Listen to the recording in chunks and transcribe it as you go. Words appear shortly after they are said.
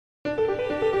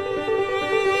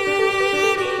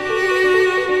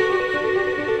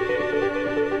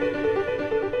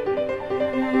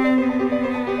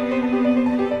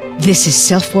This is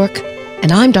SelfWork,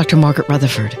 and I'm Dr. Margaret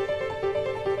Rutherford.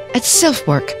 At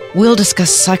SelfWork, we'll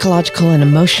discuss psychological and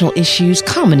emotional issues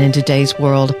common in today's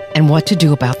world and what to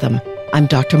do about them. I'm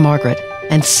Dr. Margaret,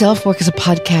 and SelfWork is a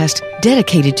podcast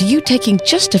dedicated to you taking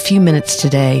just a few minutes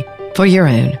today for your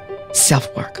own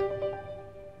self-work.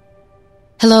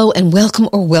 Hello and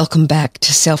welcome back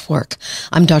to SelfWork.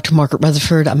 I'm Dr. Margaret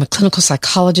Rutherford. I'm a clinical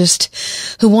psychologist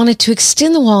who wanted to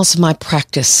extend the walls of my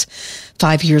practice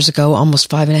 5 years ago,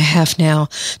 almost 5.5 now,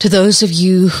 to those of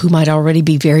you who might already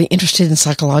be very interested in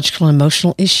psychological and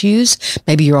emotional issues.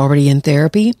 Maybe you're already in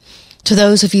therapy. To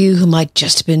those of you who might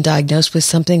just have been diagnosed with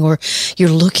something, or you're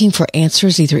looking for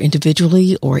answers either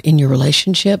individually or in your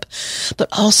relationship, but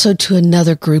also to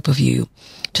another group of you.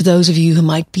 To those of you who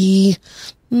might be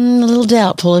a little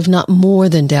doubtful, if not more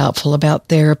than doubtful, about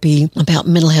therapy, about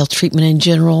mental health treatment in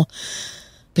general,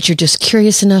 but you're just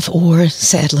curious enough or,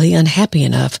 sadly, unhappy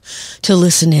enough to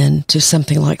listen in to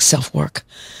something like SelfWork.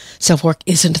 SelfWork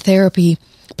isn't therapy,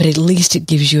 but at least it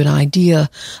gives you an idea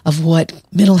of what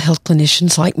mental health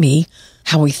clinicians like me,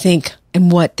 how we think, and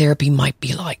what therapy might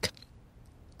be like.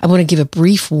 I want to give a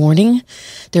brief warning.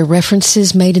 There are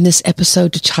references made in this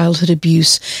episode to childhood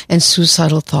abuse and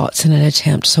suicidal thoughts in an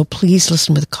attempt, so please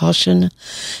listen with caution.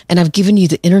 And I've given you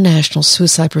the International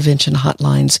Suicide Prevention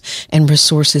hotlines and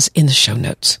resources in the show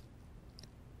notes.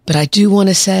 But I do want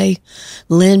to say,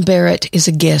 Lynn Barrett is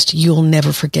a guest you'll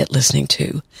never forget listening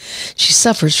to. She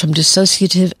suffers from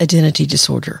Dissociative Identity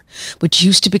Disorder, which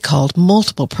used to be called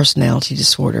multiple personality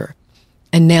disorder,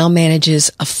 and now manages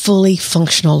a fully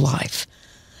functional life.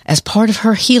 As part of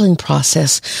her healing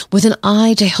process, with an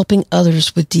eye to helping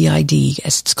others with DID,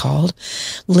 as it's called,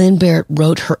 Lynn Barrett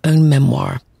wrote her own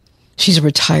memoir. She's a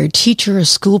retired teacher, a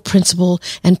school principal,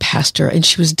 and pastor, and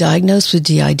she was diagnosed with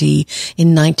DID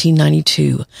in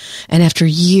 1992. And after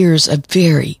years of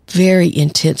very, very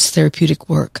intense therapeutic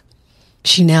work,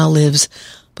 she now lives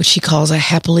what she calls a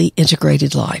happily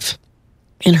integrated life.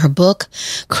 In her book,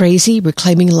 Crazy,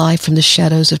 Reclaiming Life from the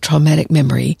Shadows of Traumatic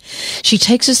Memory, she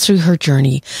takes us through her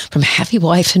journey from happy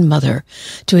wife and mother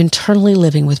to internally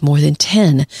living with more than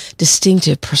 10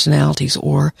 distinctive personalities,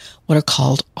 or what are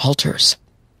called alters.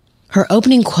 Her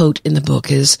opening quote in the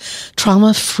book is,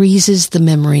 "Trauma freezes the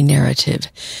memory narrative.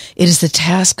 It is the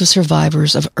task of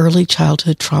survivors of early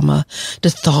childhood trauma to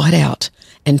thaw it out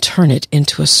and turn it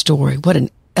into a story." What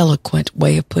an eloquent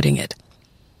way of putting it.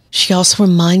 She also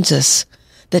reminds us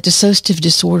that dissociative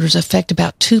disorders affect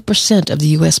about 2% of the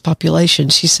U.S. population.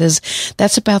 She says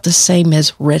that's about the same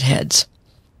as redheads.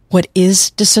 What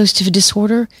is dissociative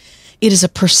disorder? It is a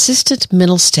persistent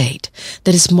mental state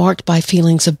that is marked by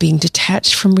feelings of being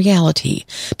detached from reality,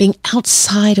 being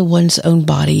outside of one's own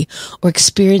body, or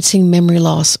experiencing memory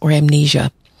loss or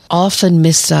amnesia. Often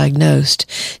misdiagnosed,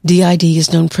 DID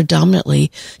is known predominantly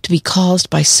to be caused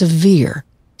by severe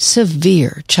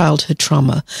childhood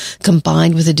trauma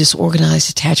combined with a disorganized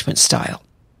attachment style.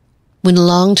 When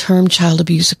long-term child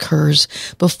abuse occurs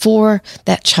before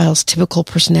that child's typical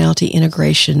personality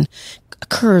integration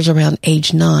occurs around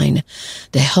age 9,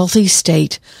 the healthy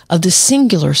state of the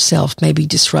singular self may be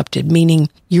disrupted, meaning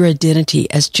your identity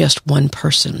as just one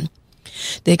person.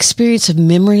 The experience of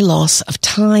memory loss of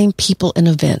time, people, and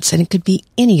events, and it could be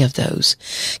any of those,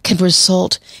 can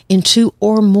result in 2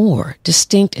 or more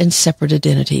distinct and separate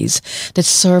identities that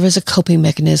serve as a coping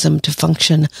mechanism to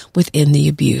function within the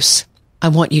abuse. I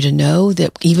want you to know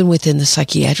that even within the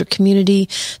psychiatric community,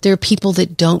 there are people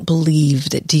that don't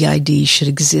believe that DID should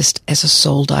exist as a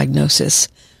sole diagnosis.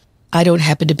 I don't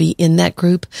happen to be in that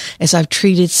group, as I've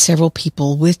treated several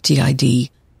people with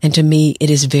DID, and to me, it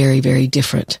is very, very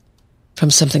different from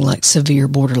something like severe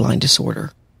borderline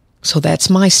disorder. So that's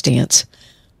my stance,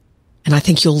 and I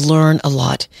think you'll learn a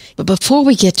lot. But before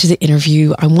we get to the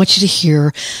interview, I want you to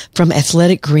hear from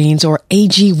Athletic Greens, or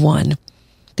AG1.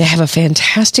 They have a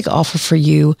fantastic offer for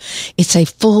you. It's a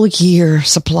full year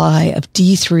supply of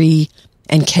D3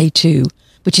 and K2,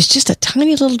 which is just a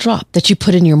tiny little drop that you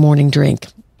put in your morning drink.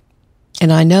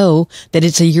 And I know that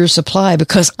it's a year supply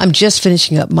because I'm just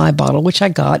finishing up my bottle, which I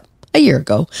got a year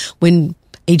ago when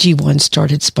AG1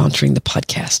 started sponsoring the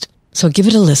podcast. So give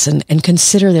it a listen and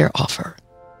consider their offer.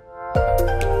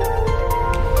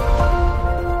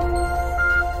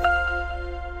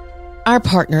 Our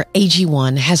partner,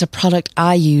 AG1, has a product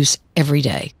I use every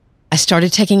day. I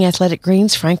started taking Athletic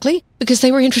Greens, frankly, because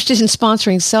they were interested in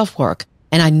sponsoring SelfWork,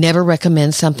 and I never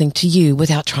recommend something to you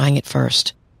without trying it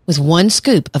first. With 1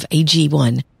 scoop of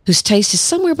AG1, whose taste is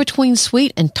somewhere between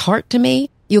sweet and tart to me,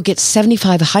 you'll get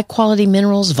 75 high-quality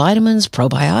minerals, vitamins,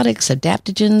 probiotics,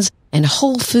 adaptogens, and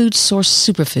whole food source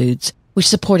superfoods, which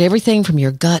support everything from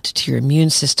your gut to your immune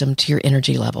system to your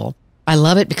energy level. I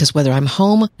love it because whether I'm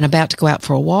home and about to go out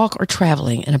for a walk or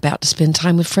traveling and about to spend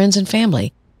time with friends and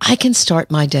family, I can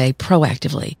start my day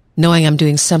proactively, knowing I'm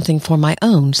doing something for my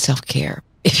own self-care.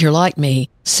 If you're like me,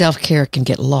 self-care can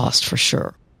get lost for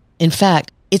sure. In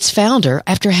fact, its founder,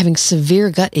 after having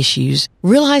severe gut issues,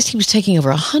 realized he was taking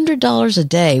over $100 a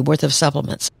day worth of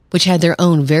supplements, which had their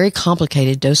own very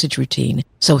complicated dosage routine,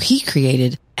 so he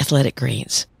created Athletic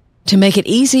Greens. To make it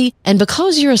easy, and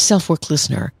because you're a SelfWork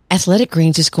listener, Athletic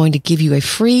Greens is going to give you a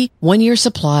free 1-year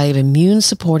supply of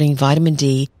immune-supporting vitamin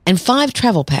D and 5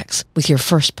 travel packs with your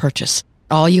first purchase.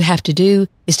 All you have to do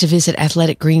is to visit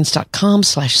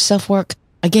athleticgreens.com/selfwork.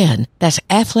 Again, that's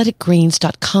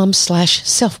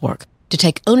athleticgreens.com/selfwork to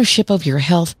take ownership of your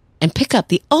health and pick up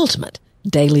the ultimate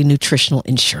daily nutritional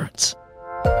insurance.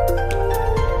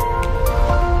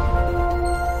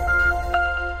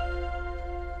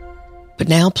 But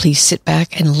now please sit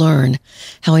back and learn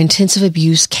how intensive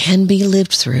abuse can be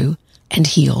lived through and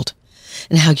healed,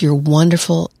 and how your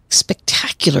wonderful,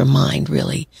 spectacular mind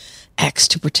really acts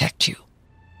to protect you.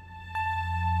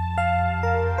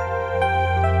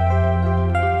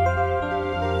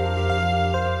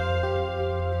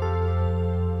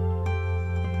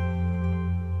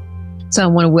 So I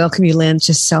want to welcome you, Lynn,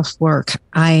 to SelfWork.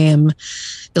 I am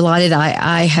delighted.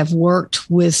 I have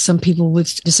worked with some people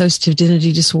with dissociative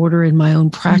identity disorder in my own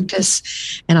practice,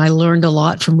 and I learned a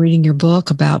lot from reading your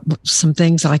book about some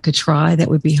things I could try that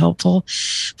would be helpful.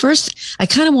 First, I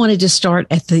kind of wanted to start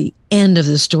at the end of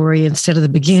the story instead of the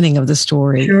beginning of the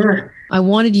story. Sure. I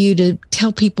wanted you to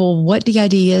tell people what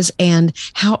DID is and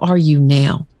how are you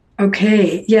now?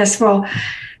 Okay. Yes. Well,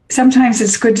 sometimes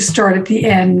it's good to start at the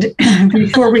end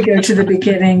before we go to the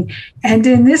beginning. And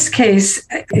in this case,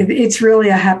 it's really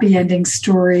a happy ending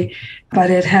story, but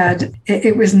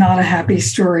it was not a happy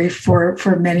story for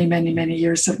many, many, many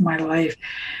years of my life.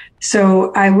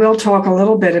 So I will talk a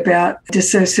little bit about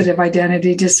dissociative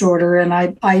identity disorder. And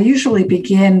I usually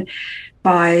begin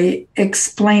by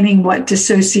explaining what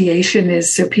dissociation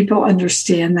is so people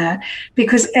understand that,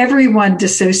 because everyone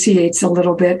dissociates a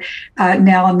little bit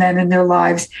now and then in their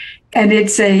lives. And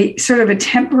it's a sort of a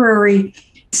temporary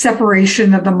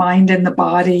separation of the mind and the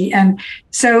body. And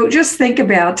so just think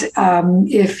about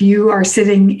if you are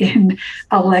sitting in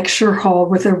a lecture hall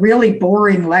with a really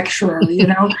boring lecturer,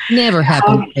 Never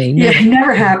happens. Yeah, it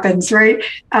never happens, right?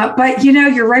 But,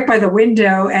 you're right by the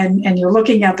window and you're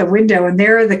looking out the window and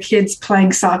there are the kids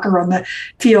playing soccer on the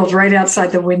field right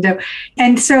outside the window.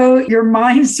 And so your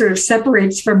mind sort of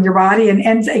separates from your body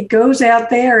and it goes out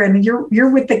there and you're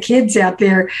with the kids out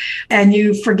there and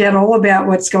you forget all about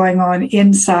what's going on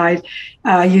inside.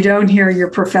 You don't hear your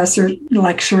professor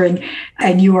lecturing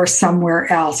and you are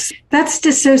somewhere else. That's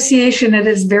dissociation at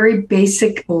its very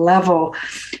basic level.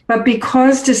 But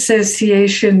because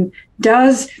dissociation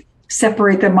does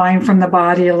separate the mind from the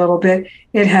body a little bit,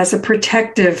 it has a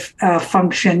protective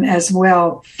function as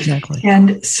well. Exactly.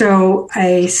 And so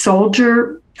a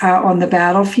soldier on the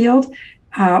battlefield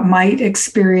might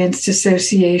experience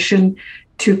dissociation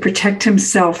to protect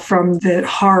himself from the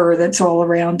horror that's all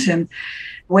around him.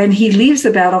 When he leaves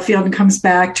the battlefield and comes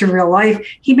back to real life,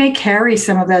 he may carry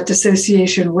some of that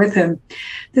dissociation with him.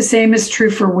 The same is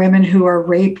true for women who are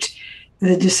raped.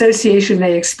 The dissociation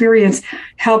they experience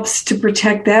helps to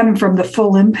protect them from the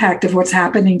full impact of what's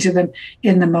happening to them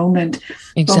in the moment.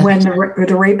 Exactly. But when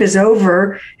the rape is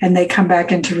over and they come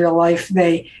back into real life,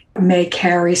 they may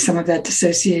carry some of that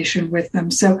dissociation with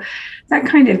them. So that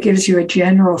kind of gives you a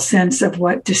general sense of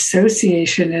what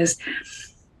dissociation is.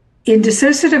 In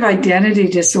dissociative identity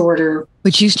disorder,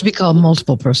 which used to be called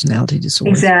multiple personality disorder.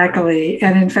 Exactly.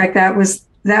 And in fact, that was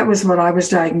what I was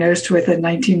diagnosed with in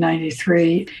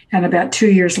 1993. And about 2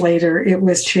 years later, it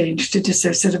was changed to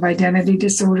dissociative identity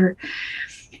disorder.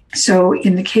 So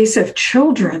in the case of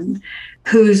children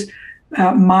whose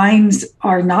minds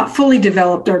are not fully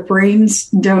developed, our brains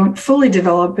don't fully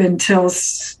develop until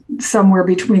somewhere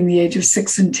between the age of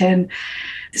 6 and 10.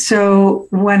 So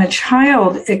when a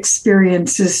child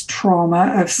experiences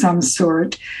trauma of some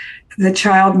sort, the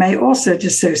child may also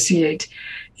dissociate.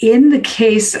 In the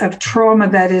case of trauma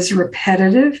that is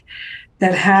repetitive,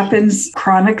 that happens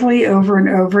chronically over and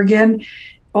over again,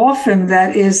 often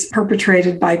that is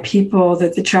perpetrated by people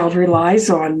that the child relies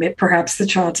on, perhaps the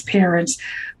child's parents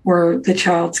or the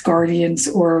child's guardians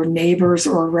or neighbors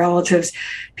or relatives,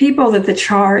 people that the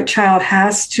child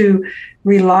has to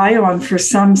rely on for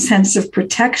some sense of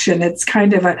protection. It's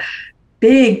kind of a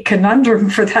big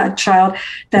conundrum for that child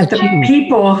that the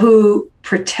people who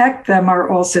protect them are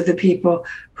also the people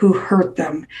who hurt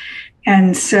them.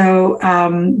 And so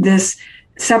this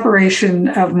separation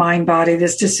of mind body,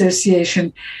 this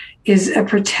dissociation, is a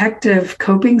protective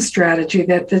coping strategy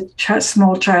that the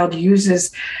small child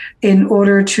uses in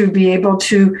order to be able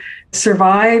to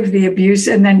survive the abuse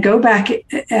and then go back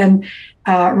and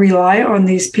rely on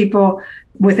these people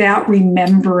without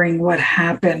remembering what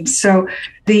happened. So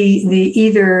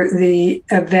either the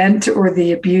event or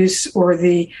the abuse or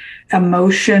the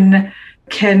emotion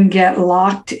can get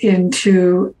locked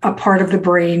into a part of the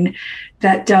brain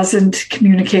that doesn't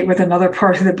communicate with another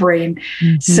part of the brain.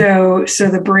 Mm-hmm. So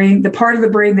the part of the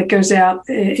brain that goes out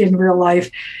in real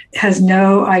life has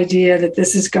no idea that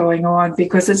this is going on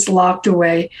because it's locked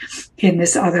away in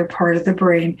this other part of the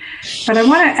brain. But I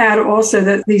want to add also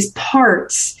that these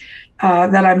parts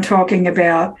that I'm talking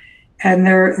about,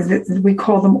 and we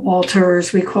call them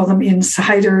alters, we call them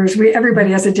insiders.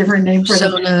 Everybody has a different name for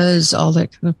them. Personas, all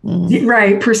that kind of.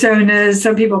 Right, personas.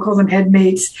 Some people call them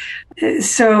headmates.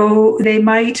 So they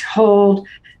might hold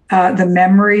the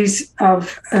memories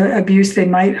of abuse. They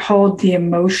might hold the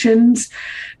emotions,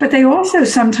 but they also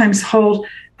sometimes hold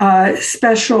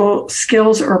special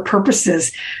skills or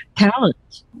purposes. Talent.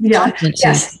 Yeah,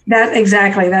 yes,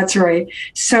 exactly. That's right.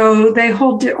 So they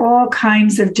hold all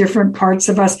kinds of different parts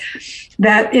of us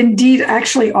that indeed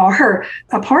actually are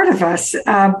a part of us,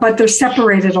 but they're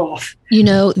separated off. You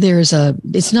know,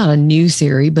 it's not a new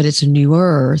theory, but it's a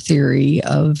newer theory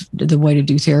of the way to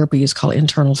do therapy is called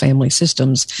internal family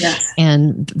systems. Yes.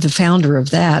 And the founder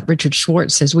of that, Richard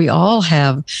Schwartz, says we all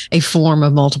have a form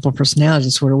of multiple personality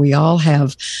disorder. We all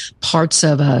have parts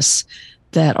of us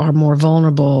that are more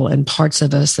vulnerable and parts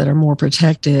of us that are more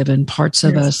protective and parts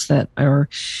of us that are,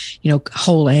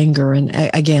 hold anger. And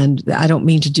again, I don't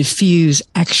mean to diffuse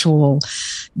actual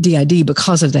DID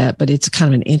because of that, but it's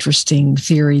kind of an interesting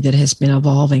theory that has been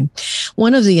evolving.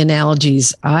 One of the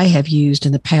analogies I have used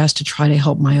in the past to try to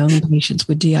help my own patients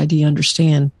with DID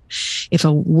understand, if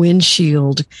a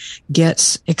windshield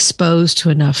gets exposed to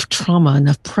enough trauma,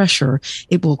 enough pressure,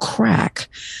 it will crack.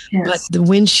 Yes. But the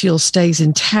windshield stays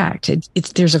intact.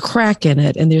 There's a crack in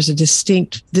it, and there's a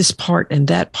distinct this part and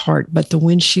that part, but the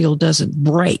windshield doesn't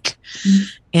break. Mm-hmm.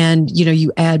 And,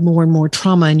 you add more and more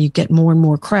trauma and you get more and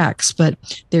more cracks, but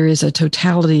there is a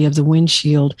totality of the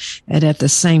windshield. And at the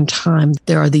same time,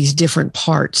 there are these different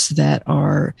parts that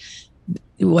are,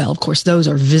 well, of course, those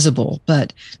are visible,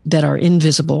 but that are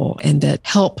invisible and that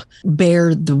help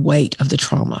bear the weight of the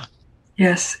trauma.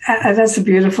 Yes, that's a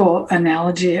beautiful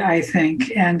analogy, I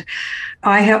think. And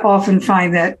I have often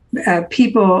find that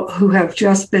people who have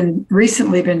just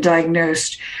recently been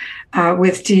diagnosed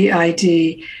with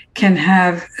DID can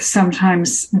have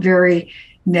sometimes very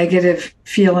negative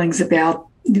feelings about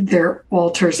their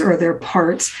alters or their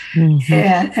parts. Mm-hmm.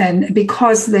 And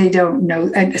because they don't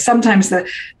know, and sometimes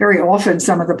very often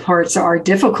some of the parts are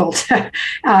difficult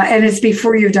and it's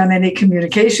before you've done any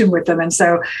communication with them. And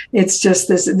so it's just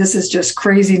this is just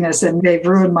craziness and they've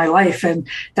ruined my life and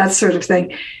that sort of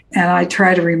thing. And I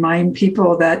try to remind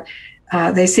people that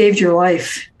they saved your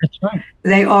life. That's right.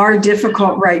 They are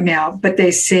difficult right now, but they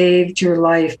saved your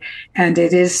life. And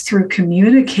it is through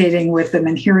communicating with them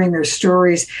and hearing their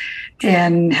stories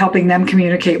and helping them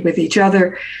communicate with each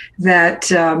other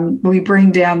that we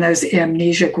bring down those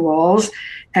amnesic walls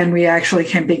and we actually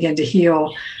can begin to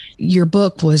heal. Your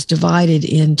book was divided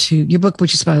into,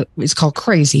 which is called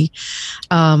Crazy,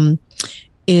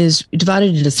 is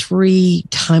divided into 3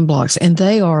 time blocks, and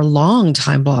they are long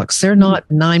time blocks. They're not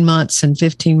 9 months and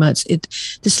 15 months.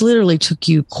 This literally took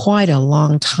you quite a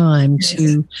long time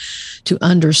to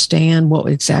understand what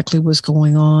exactly was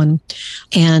going on.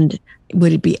 And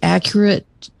would it be accurate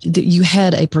that you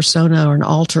had a persona or an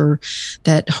alter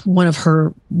that one of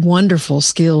her wonderful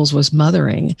skills was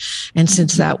mothering? And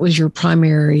since that was your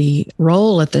primary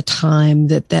role at the time,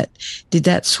 did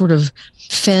that sort of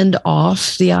fend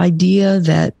off the idea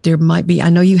that there might be, I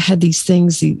know you had these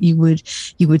things that you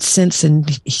would sense and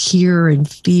hear and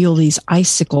feel these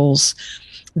icicles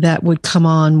that would come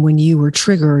on when you were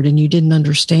triggered and you didn't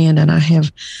understand. And I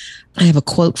have a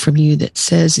quote from you that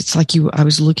says, it's like I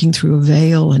was looking through a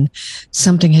veil and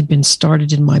something had been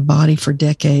started in my body for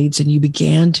decades. And you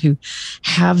began to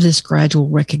have this gradual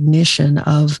recognition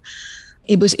of,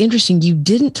 it was interesting. You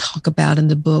didn't talk about in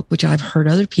the book, which I've heard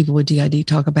other people with DID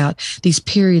talk about, these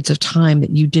periods of time that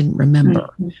you didn't remember.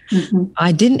 Mm-hmm.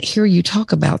 I didn't hear you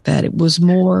talk about that. It was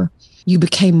more, you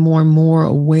became more and more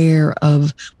aware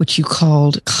of what you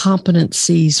called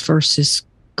competencies versus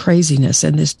craziness,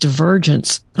 and this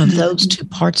divergence of those two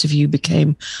parts of you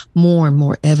became more and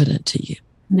more evident to you.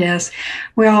 Yes.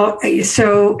 Well,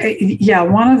 so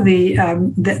one of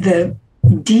the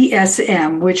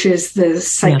DSM, which is the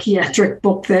psychiatric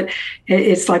book that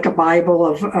it's like a Bible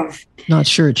of not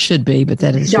sure it should be, but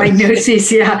that is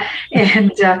diagnoses. Yeah.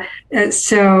 And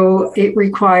so it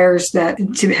requires that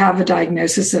to have a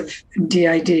diagnosis of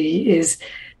DID is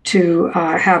to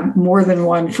have more than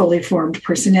one fully formed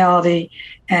personality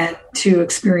and to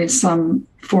experience some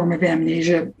form of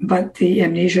amnesia, but the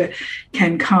amnesia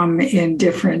can come in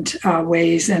different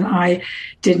ways. And I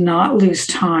did not lose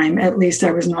time. At least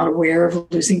I was not aware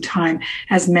of losing time,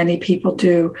 as many people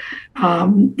do.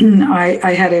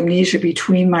 I had amnesia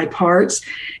between my parts,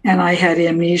 and I had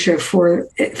amnesia for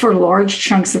large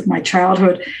chunks of my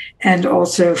childhood, and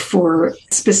also for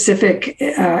specific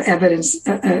evidence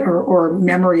or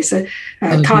memories,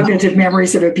 cognitive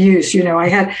memories of abuse. You know, I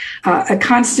had a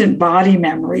constant body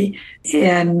memory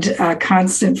and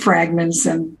constant fragments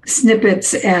and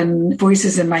snippets and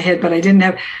voices in my head, but I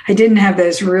didn't have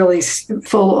those really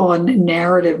full-on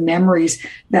narrative memories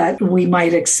that we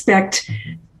might expect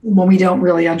when we don't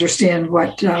really understand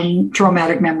what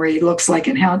traumatic memory looks like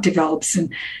and how it develops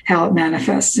and how it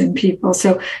manifests in people.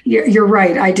 So you're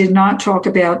right. I did not talk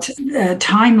about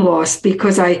time loss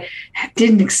because I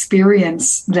didn't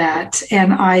experience that.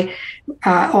 And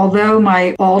although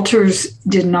my alters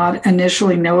did not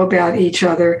initially know about each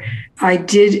other, I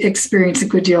did experience a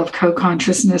good deal of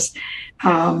co-consciousness.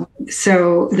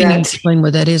 So can you explain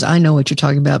what that is? I know what you're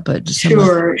talking about, but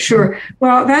sure.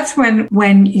 Well, that's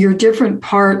when your different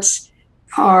parts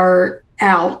are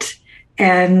out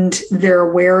and they're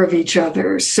aware of each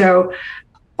other. So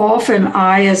often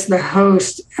I, as the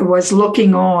host, was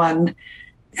looking on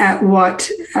at what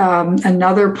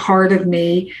another part of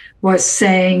me was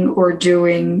saying or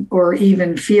doing or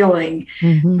even feeling.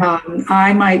 Mm-hmm.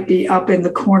 I might be up in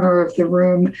the corner of the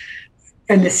room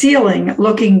and the ceiling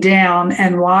looking down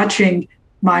and watching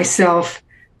myself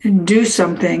do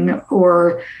something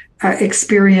or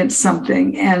experience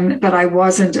something, but I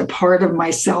wasn't a part of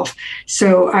myself.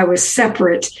 So I was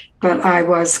separate, but I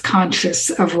was conscious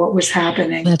of what was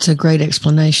happening. That's a great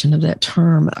explanation of that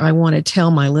term. I want to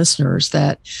tell my listeners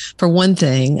that, for one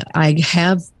thing, I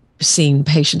have seen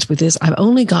patients with this. I've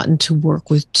only gotten to work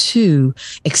with 2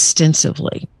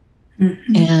 extensively.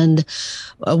 Mm-hmm. And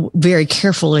very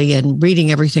carefully and reading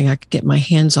everything I could get my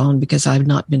hands on, because I've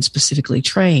not been specifically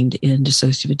trained in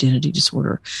dissociative identity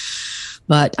disorder.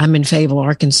 But I'm in Fayetteville,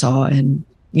 Arkansas, and,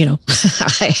 you know,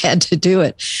 I had to do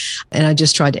it. And I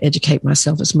just tried to educate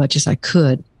myself as much as I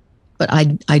could. But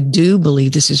I do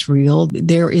believe this is real.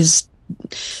 There is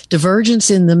divergence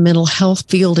in the mental health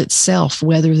field itself,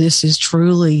 whether this is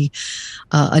truly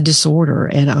a disorder.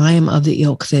 And I am of the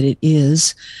ilk that it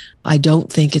is. I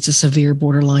don't think it's a severe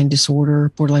borderline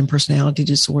disorder, borderline personality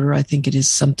disorder. I think it is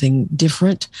something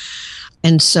different.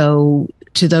 And so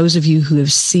to those of you who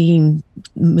have seen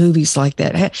movies like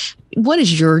that, what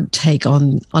is your take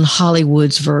on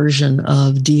Hollywood's version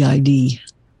of DID?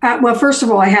 Well, first of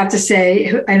all, I have to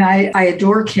say, and I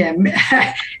adore Kim,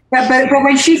 but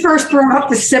when she first brought up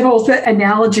the Sybil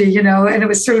analogy, you know, and it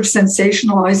was sort of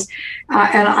sensationalized,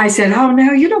 and I said, oh,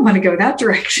 no, you don't want to go that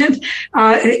direction,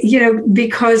 you know,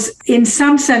 because in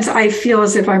some sense, I feel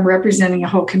as if I'm representing a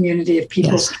whole community of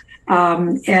people. Yes.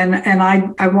 And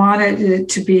I wanted it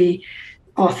to be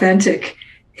authentic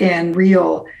and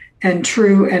real and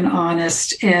true and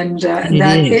honest. And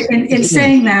in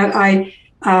saying that, I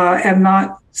am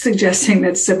not suggesting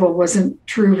that Sybil wasn't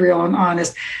true, real, and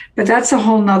honest. But that's a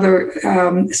whole nother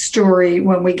story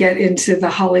when we get into the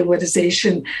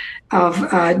Hollywoodization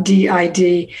of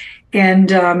DID. And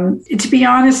to be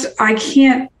honest, I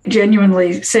can't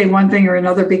genuinely say one thing or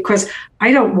another because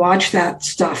I don't watch that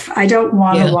stuff. I don't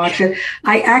want to watch it.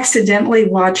 I accidentally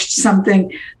watched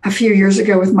something a few years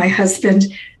ago with my husband.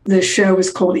 The show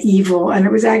was called Evil, and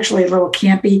it was actually a little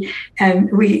campy,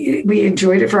 and we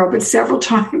enjoyed it for all, but several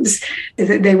times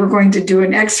they were going to do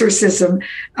an exorcism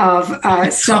of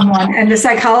someone, and the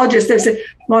psychologist, they said,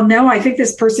 well, no, I think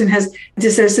this person has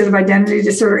dissociative identity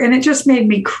disorder, and it just made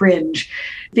me cringe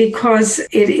because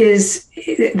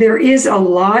there is a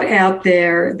lot out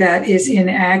there that is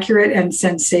inaccurate and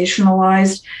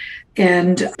sensationalized.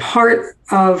 And part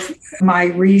of my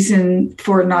reason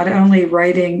for not only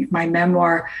writing my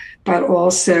memoir, but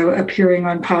also appearing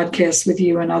on podcasts with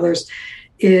you and others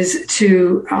is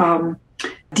to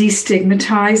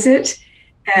destigmatize it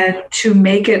and to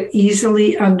make it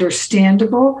easily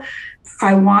understandable.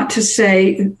 I want to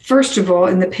say, first of all,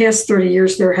 in the past 30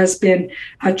 years, there has been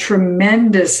a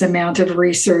tremendous amount of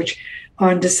research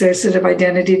on dissociative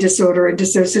identity disorder and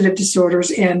dissociative disorders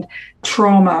and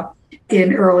trauma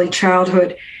in early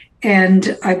childhood.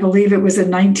 And I believe it was a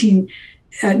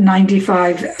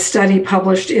 95 study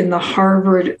published in the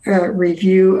Harvard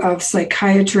Review of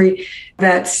Psychiatry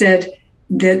that said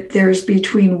that there's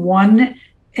between 1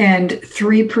 and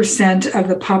 3% of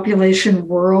the population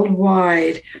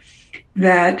worldwide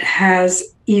that has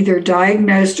either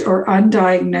diagnosed or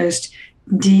undiagnosed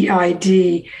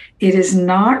DID. It is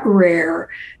not rare.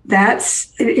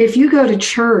 That's if you go to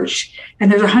church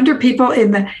and there's 100 people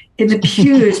in the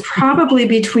pews, probably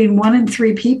between 1 and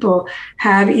 3 people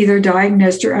have either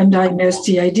diagnosed or undiagnosed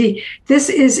DID. This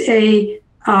is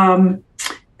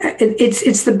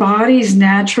it's the body's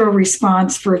natural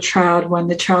response for a child when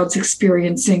the child's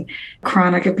experiencing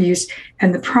chronic abuse.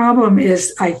 And the problem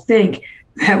is, I think,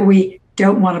 that we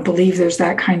don't want to believe there's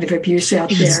that kind of abuse out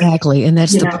there. Exactly. And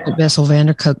that's the point that Bessel van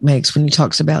der Kolk makes when he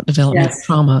talks about developmental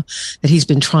trauma, that he's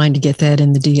been trying to get that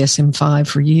in the DSM-5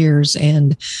 for years,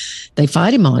 and they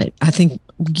fight him on it. I think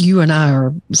you and I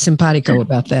are simpatico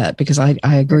about that, because I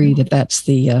agree that that's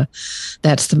the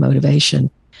motivation.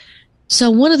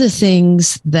 So one of the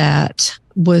things that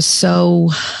was so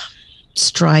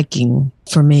striking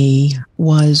for me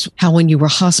was how when you were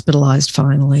hospitalized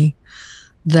finally,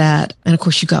 that, and of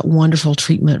course you got wonderful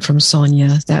treatment from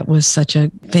Sonia. That was such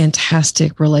a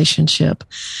fantastic relationship.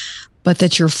 But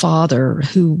that your father,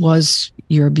 who was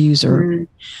your abuser,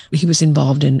 he was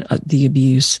involved in the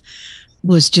abuse,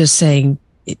 was just saying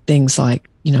things like,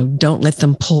 don't let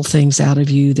them pull things out of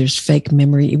you. There's fake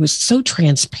memory. It was so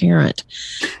transparent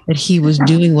that he was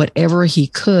doing whatever he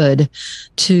could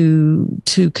to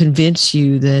convince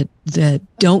you that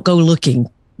don't go looking,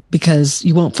 because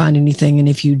you won't find anything. And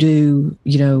if you do,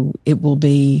 he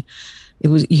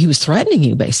was threatening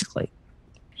you, basically.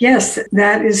 Yes,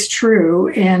 that is true.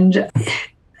 And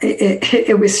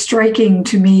it was striking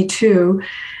to me too.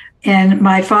 And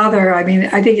my father, I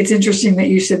think it's interesting that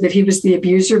you said that he was the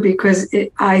abuser, because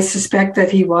I suspect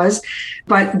that he was,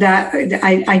 but that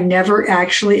I never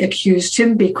actually accused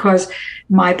him, because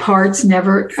my parts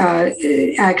never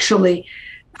actually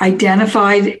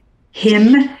identified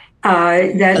him.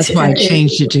 That's why I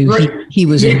changed it to he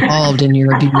was involved in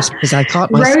your abuse, because I caught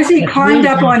myself. Rosie climbed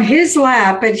up on his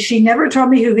lap, but she never told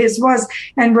me who his was.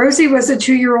 And Rosie was a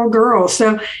 2-year-old girl.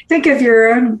 So think of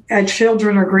your own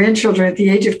children or grandchildren at the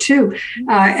age of 2,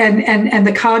 and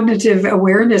the cognitive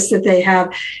awareness that they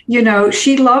have.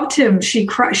 She loved him. She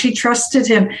trusted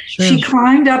him. Sure. She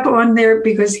climbed up on there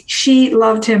because she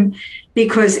loved him,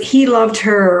 because he loved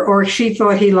her, or she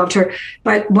thought he loved her.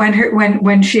 But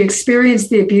when she experienced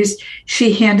the abuse,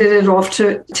 she handed it off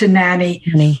to Nanny,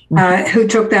 who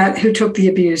took the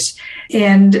abuse.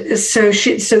 And so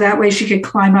that way she could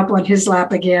climb up on his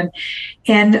lap again.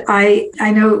 And I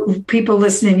know people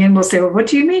listening in will say, well, what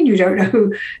do you mean you don't know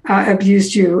who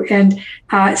abused you? And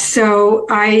so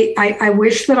I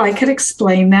wish that I could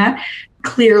explain that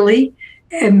clearly,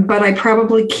 but I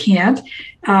probably can't.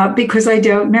 Because I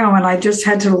don't know. And I just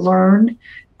had to learn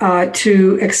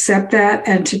to accept that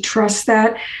and to trust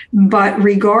that. But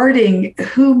regarding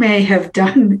who may have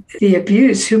done the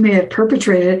abuse, who may have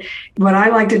perpetrated, what I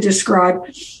like to describe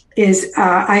is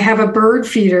I have a bird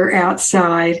feeder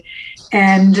outside.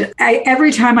 And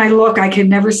every time I look, I can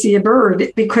never see a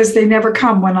bird, because they never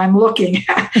come when I'm looking.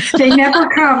 They never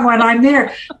come when I'm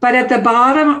there. But at the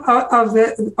bottom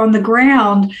on the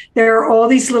ground, there are all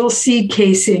these little seed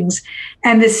casings.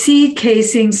 And the seed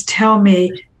casings tell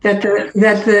me that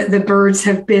the birds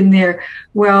have been there.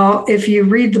 Well, if you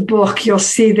read the book, you'll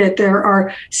see that there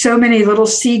are so many little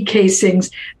seed casings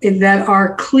that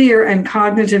are clear and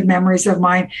cognitive memories of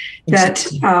mine that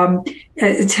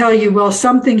tell you, well,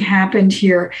 something happened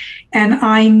here. And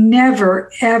I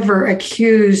never, ever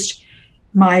accused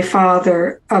my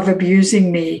father of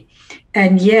abusing me.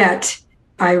 And yet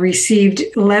I received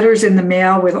letters in the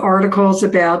mail with articles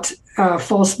about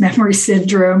false memory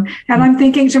syndrome. And I'm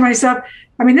thinking to myself,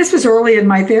 this was early in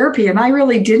my therapy, and I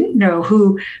really didn't know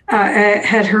who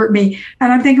had hurt me.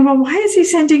 And I'm thinking, well, why is he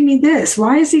sending me this?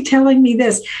 Why is he telling me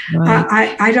this?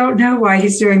 Right. I don't know why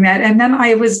he's doing that. And then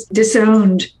I was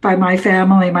disowned by my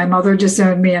family. My mother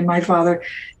disowned me, and my father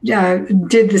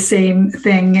did the same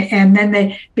thing. And then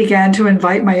they began to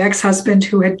invite my ex-husband,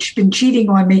 who had been cheating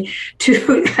on me,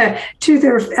 to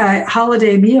their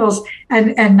holiday meals,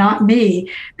 and not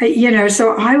me.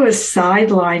 So I was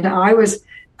sidelined. I was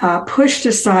pushed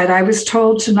aside. I was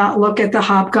told to not look at the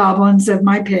hobgoblins of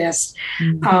my past.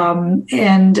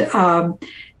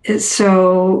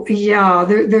 So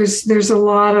there's a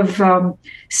lot of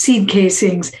seed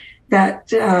casings that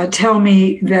tell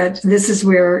me that this is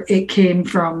where it came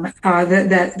from,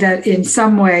 that in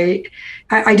some way,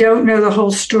 I don't know the whole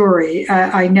story.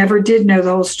 I never did know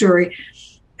the whole story.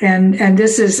 And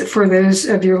this is for those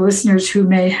of your listeners who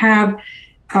may have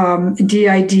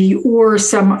DID or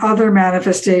some other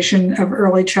manifestation of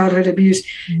early childhood abuse,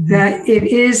 that it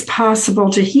is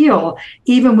possible to heal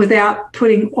even without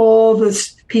putting all the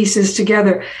pieces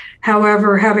together.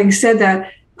 However, having said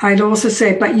that, I'd also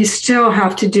say, but you still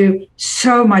have to do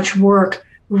so much work,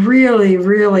 really,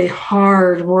 really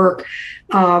hard work,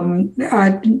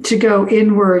 to go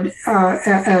inward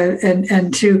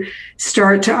and to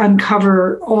start to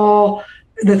uncover all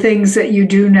the things that you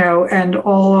do know and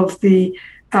all of the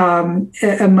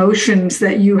emotions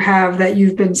that you have that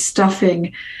you've been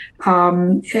stuffing.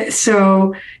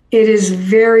 So it is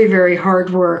very, very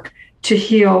hard work to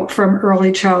heal from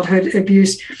early childhood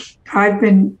abuse. I've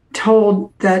been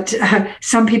told that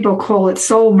some people call it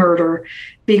soul murder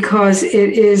because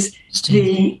it is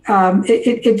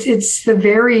it's the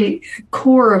very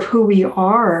core of who we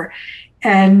are,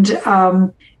 and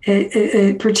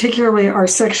particularly our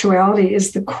sexuality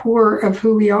is the core of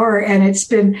who we are, and it's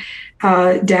been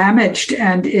damaged,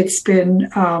 and it's been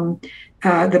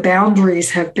the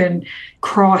boundaries have been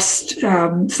crossed,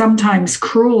 sometimes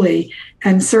cruelly,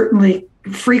 and certainly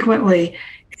frequently.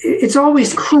 It's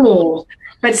always cruel,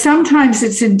 but sometimes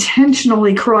it's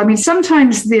intentionally cruel. I mean,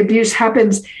 sometimes the abuse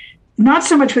happens not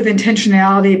so much with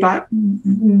intentionality, but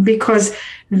because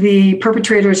the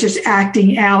perpetrator is just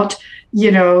acting out,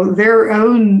 their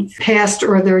own past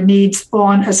or their needs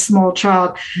on a small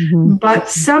child. But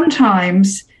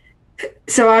sometimes,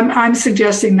 so I'm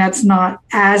suggesting that's not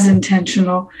as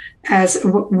intentional as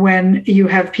when you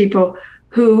have people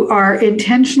who are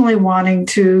intentionally wanting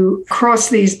to cross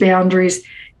these boundaries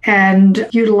and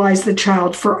utilize the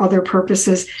child for other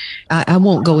purposes. I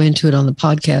won't go into it on the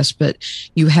podcast, but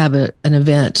you have an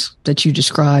event that you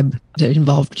describe that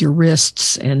involved your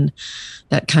wrists and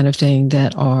that kind of thing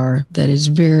that is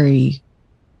very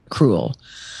cruel.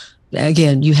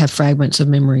 Again, you have fragments of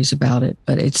memories about it,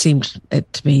 but it seemed to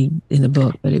me in the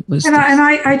book that it was. And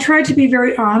I tried to be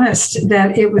very honest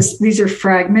that these are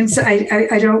fragments.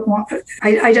 I don't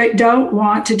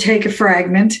want to take a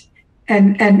fragment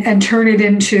and turn it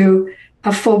into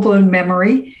a full-blown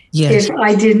memory. Yes.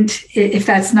 If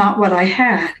that's not what I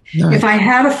had. Right. If I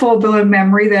had a full-blown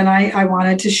memory, then I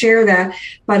wanted to share that.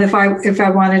 But if I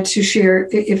wanted to share,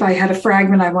 if I had a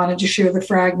fragment, I wanted to share the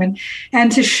fragment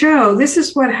and to show this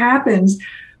is what happens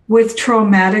with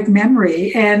traumatic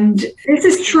memory. And this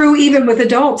is true even with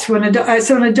adults. So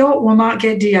an adult will not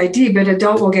get DID, but an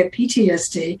adult will get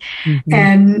PTSD.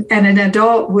 And an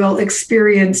adult will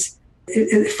experience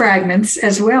fragments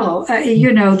as well.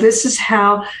 This is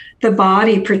how the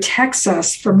body protects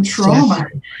us from trauma.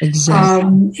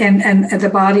 Exactly. And the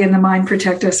body and the mind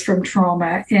protect us from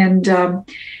trauma. And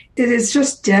it is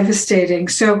just devastating.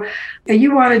 So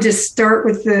you wanted to start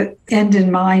with the end in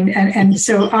mind. And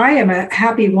so I am a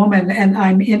happy woman, and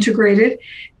I'm integrated,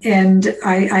 and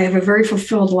I have a very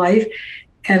fulfilled life.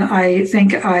 And I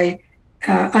think I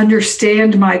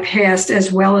understand my past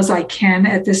as well as I can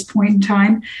at this point in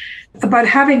time. But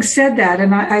having said that,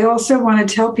 and I also want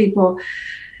to tell people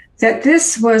that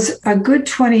this was a good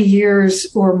 20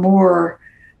 years or more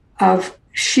of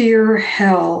sheer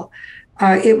hell.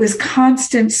 It was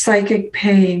constant psychic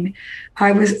pain.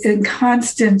 I was in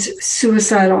constant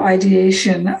suicidal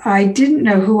ideation. I didn't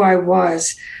know who I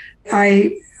was.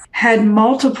 I had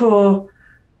multiple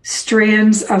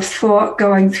strands of thought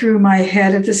going through my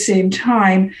head at the same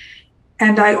time.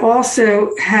 And I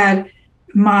also had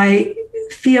my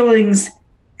feelings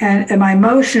and my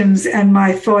emotions and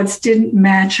my thoughts didn't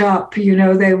match up.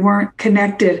 They weren't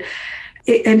connected.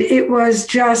 And it was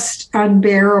just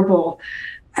unbearable.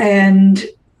 And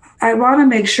I want to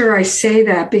make sure I say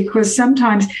that, because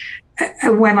sometimes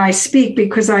when I speak,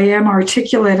 because I am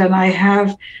articulate and I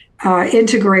have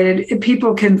integrated,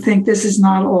 people can think this is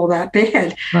not all that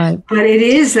bad. Right. But it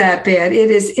is that bad.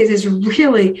 It is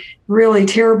really, really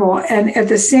terrible. And at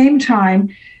the same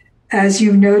time, as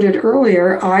you noted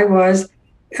earlier, I was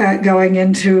going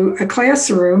into a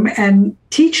classroom and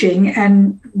teaching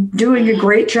and doing a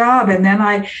great job. And then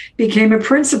I became a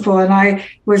principal, and I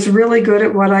was really good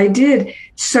at what I did.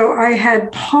 So I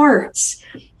had parts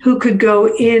who could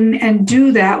go in and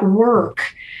do that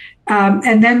work.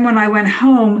 And then when I went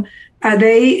home,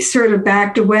 they sort of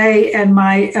backed away, and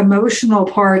my emotional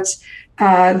parts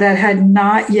that had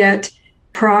not yet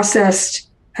processed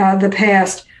the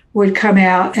past would come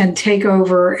out and take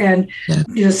over and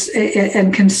just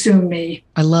and consume me.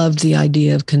 I loved the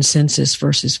idea of consensus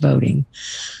versus voting.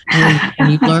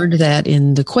 And you learned that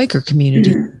in the Quaker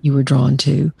community you were drawn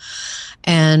to.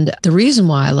 And the reason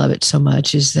why I love it so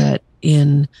much is that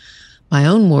in my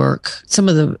own work, some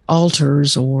of the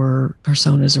alters or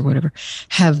personas or whatever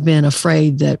have been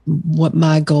afraid that what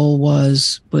my goal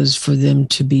was for them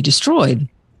to be destroyed.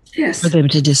 Yes. for them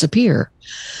to disappear.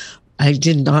 I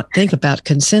did not think about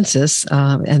consensus.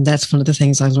 And that's one of the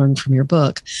things I learned from your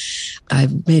book. I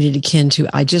made it akin to,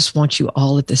 I just want you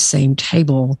all at the same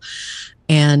table.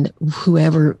 And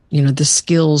whoever, the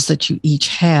skills that you each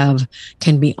have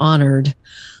can be honored.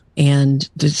 And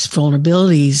the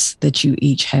vulnerabilities that you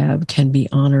each have can be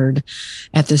honored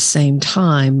at the same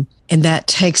time. And that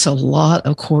takes a lot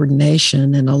of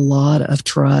coordination and a lot of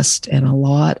trust and a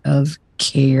lot of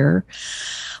care.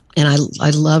 And I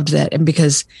loved that. And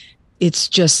because it's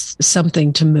just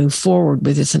something to move forward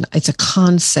with. It's a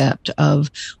concept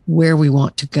of where we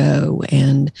want to go.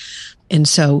 And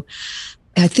so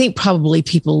I think probably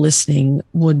people listening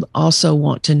would also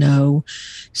want to know.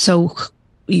 So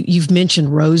you've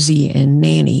mentioned Rosie and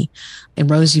Nanny,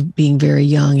 and Rosie being very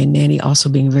young and Nanny also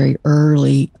being a very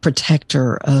early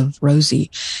protector of Rosie.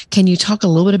 Can you talk a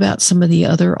little bit about some of the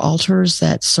other alters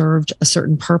that served a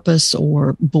certain purpose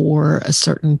or bore a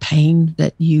certain pain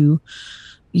that you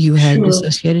had Sure.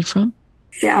 dissociated from?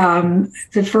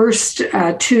 The first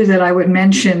two that I would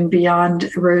mention beyond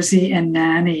Rosie and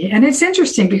Nanny, and it's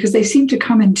interesting because they seem to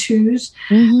come in twos,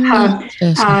 but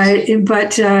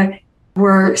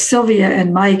were Sylvia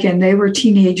and Mike, and they were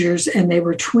teenagers and they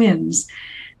were twins,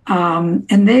 and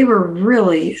they were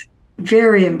really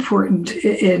very important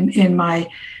in my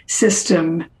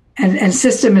system. And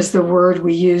system is the word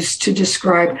we use to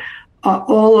describe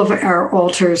all of our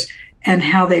alters and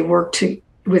how they work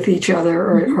with each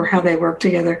other or how they work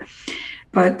together.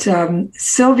 But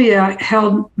Sylvia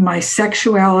held my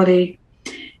sexuality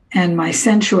and my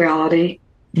sensuality,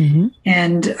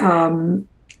 and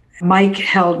Mike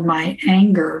held my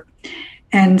anger.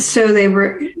 And so they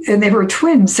were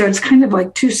twins. So it's kind of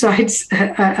like two sides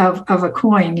of a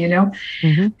coin,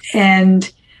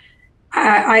 And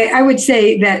I would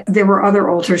say that there were other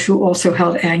alters who also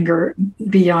held anger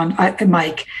beyond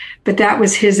Mike, but that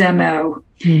was his MO.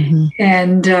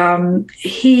 And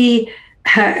he,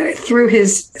 through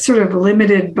his sort of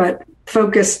limited but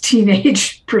focused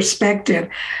teenage perspective,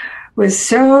 was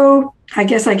so, I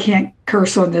guess I can't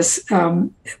curse on this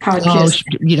podcast.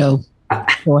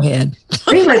 Go ahead.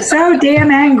 He was so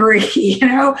damn angry,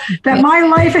 that my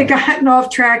life had gotten off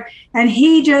track, and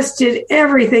he just did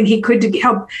everything he could to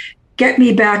help get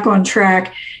me back on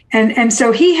track. And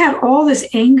so he had all this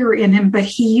anger in him, but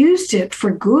he used it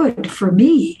for good for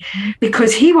me,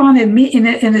 because he wanted me, in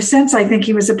a sense, I think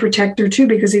he was a protector too,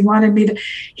 because he wanted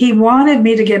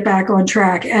me to get back on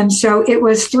track. And so it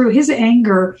was through his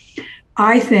anger,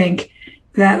 I think,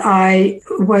 that I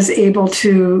was able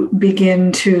to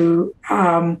begin to,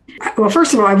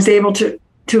 first of all, I was able to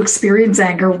experience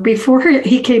anger before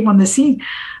he came on the scene.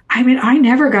 I mean, I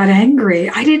never got angry.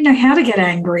 I didn't know how to get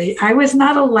angry. I was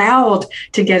not allowed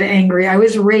to get angry. I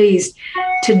was raised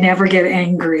to never get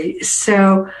angry.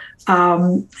 So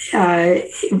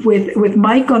with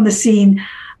Mike on the scene,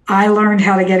 I learned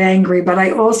how to get angry, but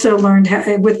I also learned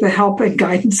how, with the help and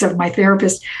guidance of my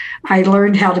therapist, I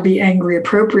learned how to be angry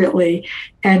appropriately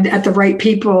and at the right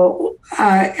people.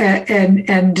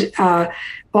 And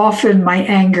often my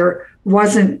anger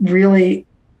wasn't really,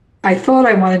 I thought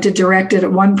I wanted to direct it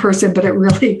at one person, but it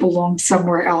really belonged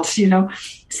somewhere else,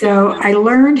 So I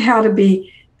learned how to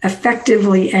be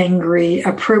effectively angry,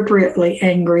 appropriately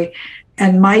angry.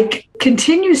 And Mike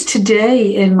continues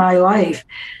today in my life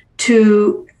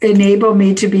to enable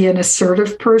me to be an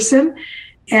assertive person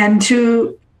and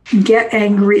to get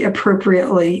angry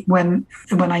appropriately when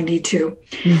I need to.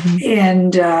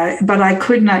 And but I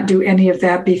could not do any of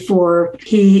that before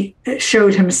he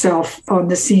showed himself on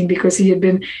the scene, because he had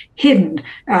been hidden,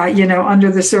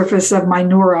 under the surface of my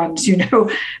neurons,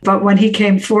 But when he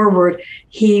came forward,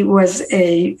 he was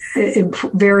a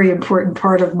very important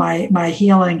part of my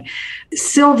healing.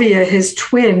 Sylvia, his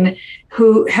twin,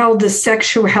 who held the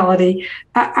sexuality,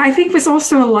 I think was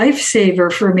also a lifesaver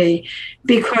for me,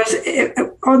 because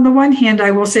on the one hand,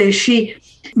 I will say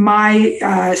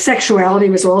my sexuality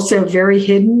was also very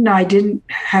hidden. I didn't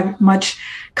have much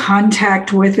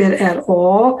contact with it at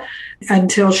all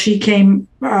until she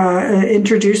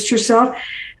introduced herself.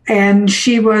 And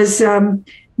she was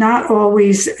not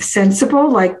always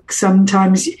sensible, like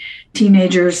sometimes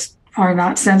teenagers are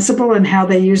not sensible in how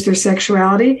they use their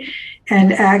sexuality,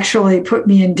 and actually put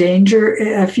me in danger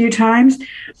a few times.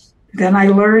 Then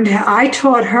I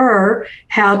taught her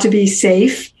how to be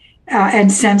safe and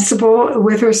sensible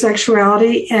with her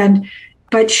sexuality.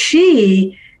 But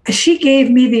she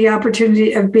gave me the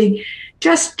opportunity of being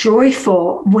just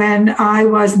joyful when I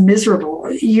was miserable,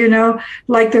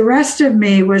 like the rest of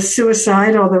me was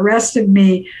suicidal. The rest of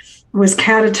me was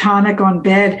catatonic on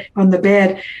the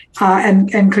bed,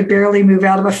 and could barely move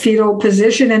out of a fetal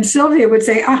position. And Sylvia would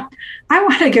say, I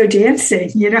want to go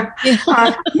dancing, let's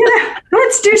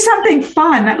do something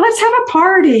fun. Let's have a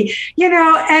party,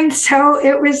 And so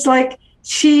it was like,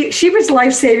 she was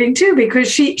life-saving too,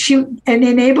 because she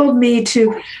enabled me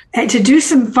to do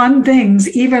some fun things,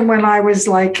 even when I was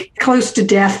like close to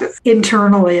death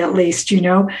internally, at least,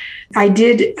 I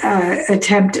did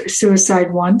attempt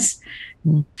suicide once,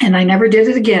 and I never did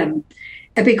it again,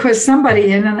 because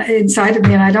somebody inside of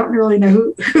me, and I don't really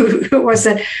know who it was,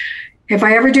 said, if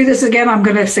I ever do this again, I'm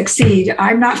going to succeed.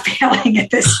 I'm not failing at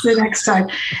this the next time.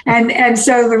 And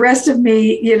so the rest of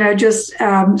me, just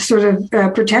sort of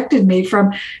protected me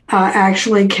from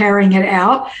actually carrying it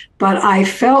out. But I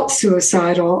felt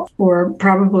suicidal for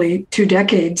probably 2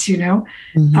 decades,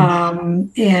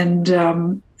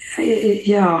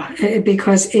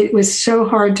 because it was so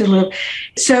hard to live.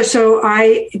 So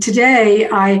today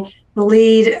I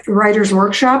lead writers'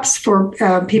 workshops for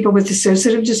people with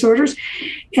dissociative disorders.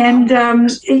 And, I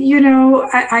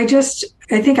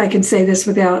think I can say this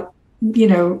without,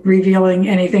 revealing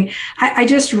anything. I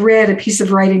just read a piece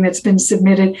of writing that's been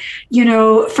submitted,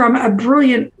 from a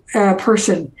brilliant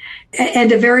person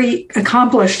and a very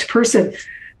accomplished person,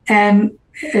 and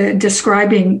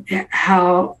describing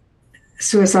how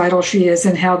suicidal she is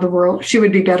and how she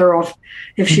would be better off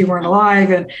if she weren't alive,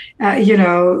 and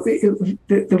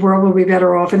the world will be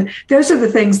better off. And those are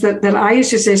the things that I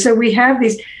used to say. So we have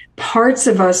these parts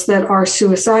of us that are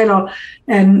suicidal,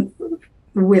 and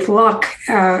with luck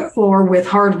or with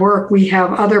hard work, we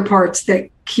have other parts that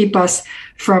keep us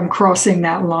from crossing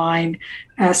that line.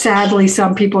 Sadly,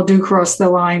 some people do cross the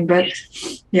line, but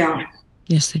yeah.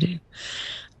 Yes, they do.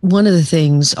 One of the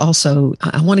things also,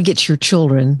 I want to get to your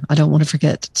children. I don't want to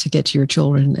forget to get to your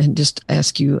children and just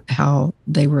ask you how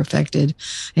they were affected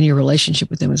and your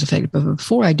relationship with them was affected. But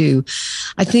before I do,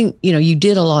 I think, you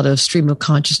did a lot of stream of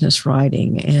consciousness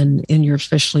writing, and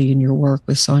especially in your work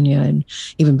with Sonia, and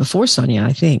even before Sonia,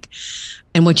 I think.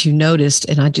 And what you noticed,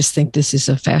 and I just think this is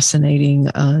a fascinating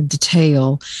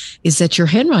detail, is that your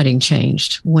handwriting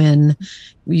changed when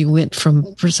you went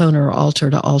from persona or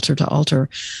alter to alter to alter.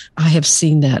 I have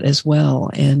seen that as well.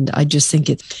 And I just think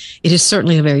it is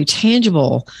certainly a very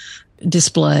tangible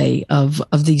display of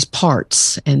these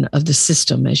parts and of the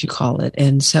system, as you call it.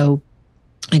 And so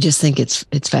I just think it's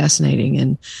fascinating.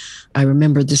 And I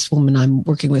remember this woman I'm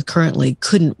working with currently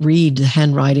couldn't read the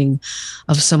handwriting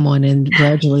of someone, and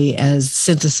gradually, as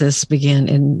synthesis began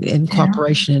and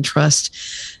cooperation and trust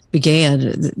began,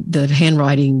 the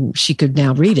handwriting, she could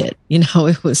now read it.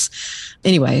 It was,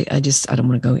 anyway, I don't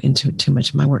want to go into too much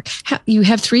of my work. You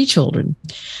have 3 children.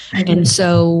 And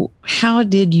so how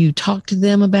did you talk to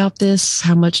them about this?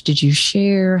 How much did you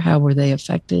share? How were they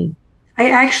affected? I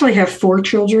actually have 4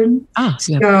 children.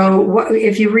 So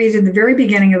if you read in the very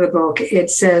beginning of the book,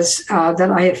 it says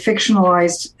that I have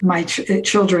fictionalized my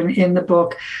children in the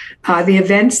book. The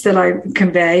events that I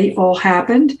convey all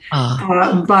happened.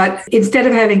 But instead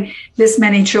of having this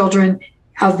many children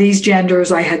of these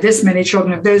genders, I had this many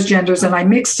children of those genders, and I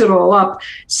mixed it all up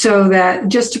so that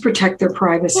just to protect their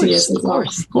privacy. Of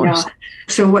course. Yeah.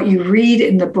 So what you read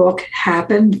in the book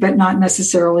happened, but not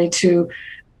necessarily to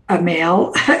a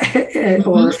male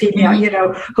or a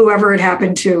female, whoever it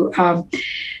happened to.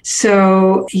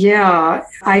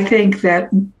 I think that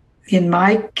in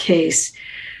my case,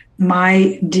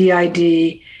 my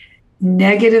DID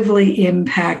negatively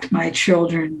impact my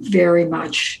children very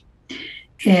much.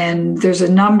 And there's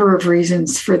a number of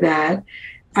reasons for that.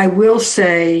 I will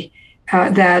say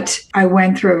that I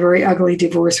went through a very ugly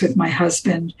divorce with my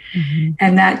husband,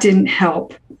 and that didn't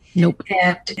help. Nope.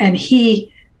 And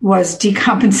he was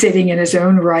decompensating in his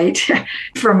own right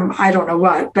from I don't know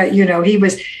what, but he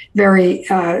was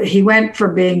he went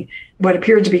from being what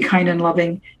appeared to be kind and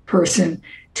loving person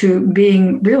to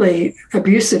being really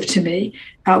abusive to me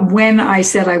when I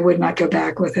said I would not go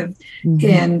back with him.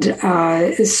 And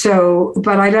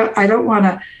but I don't want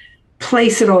to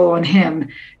place it all on him,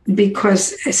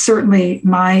 because certainly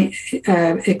my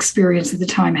experience at the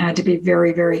time had to be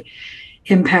very, very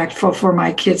impactful for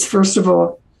my kids. First of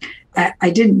all, I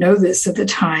didn't know this at the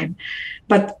time,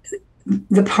 but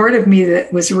the part of me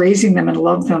that was raising them and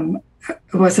loved them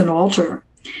was an alter,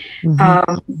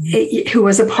 who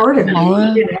was a part of me.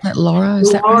 Laura?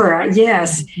 Is that Laura, right?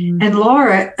 Yes. And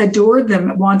Laura adored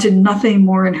them, wanted nothing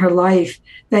more in her life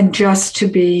than just to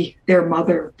be their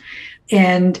mother.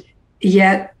 And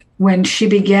yet when she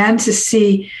began to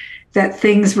see that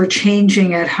things were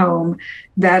changing at home,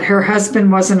 that her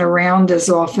husband wasn't around as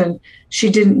often. She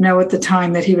didn't know at the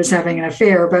time that he was having an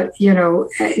affair, but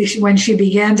when she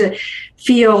began to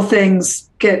feel things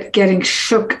getting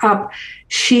shook up,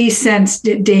 she sensed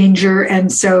danger,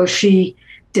 and so she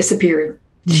disappeared.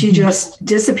 Mm-hmm. She just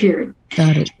disappeared.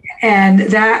 Got it. And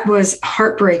that was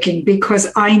heartbreaking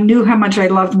because I knew how much I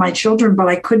loved my children, but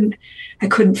I couldn't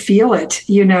feel it,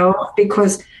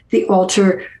 because the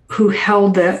altar who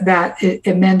held that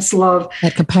immense love,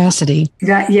 that capacity,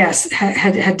 that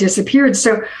had disappeared.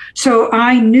 So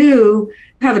I knew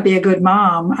how to be a good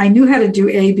mom. I knew how to do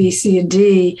A, B, C, and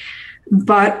D,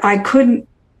 but I couldn't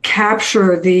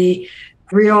capture the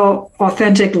real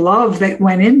authentic love that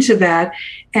went into that.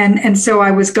 And so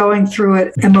I was going through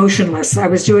it emotionless. I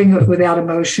was doing it without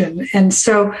emotion. And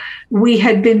so we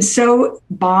had been so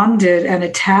bonded and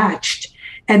attached.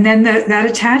 And then that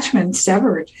attachment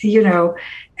severed,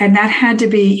 and that had to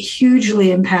be hugely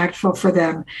impactful for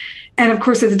them. And of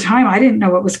course, at the time, I didn't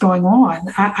know what was going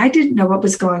on. I didn't know what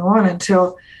was going on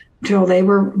until they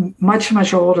were much,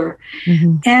 much older.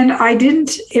 Mm-hmm. And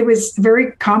it was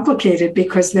very complicated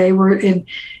because they were in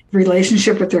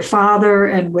relationship with their father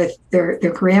and with their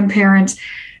grandparents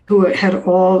who had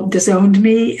all disowned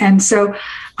me. And so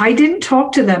I didn't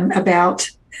talk to them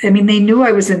they knew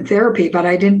I was in therapy, but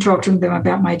I didn't talk to them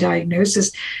about my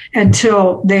diagnosis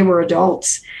until they were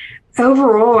adults.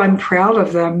 Overall, I'm proud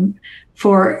of them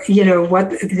for,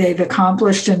 what they've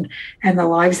accomplished and the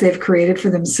lives they've created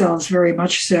for themselves, very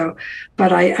much so.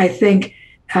 But I think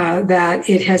that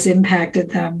it has impacted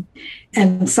them.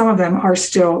 And some of them are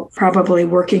still probably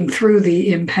working through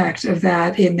the impact of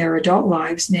that in their adult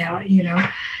lives now,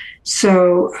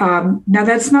 So now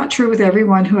that's not true with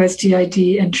everyone who has DID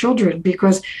and children,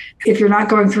 because if you're not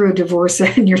going through a divorce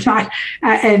and you're not,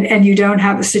 and you don't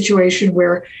have a situation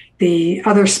where the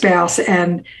other spouse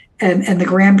and the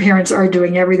grandparents are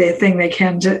doing everything they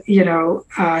can to,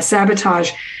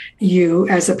 sabotage you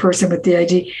as a person with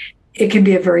DID, it can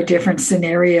be a very different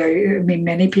scenario.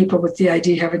 Many people with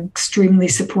DID have extremely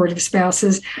supportive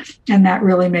spouses, and that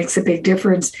really makes a big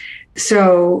difference.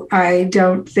 So I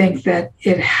don't think that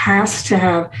it has to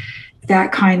have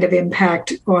that kind of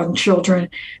impact on children,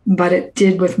 but it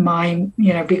did with mine,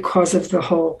 because of the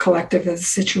whole collective of the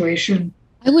situation.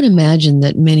 I would imagine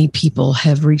that many people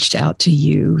have reached out to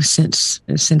you since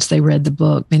they read the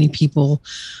book, many people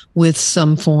with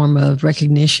some form of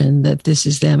recognition that this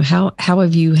is them. How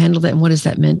have you handled that, and what has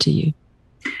that meant to you?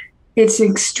 It's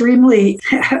extremely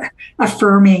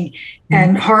affirming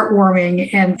and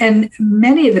heartwarming. And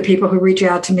many of the people who reach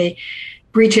out to me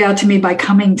by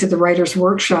coming to the writers'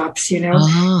 workshops,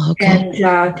 Oh, okay.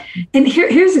 And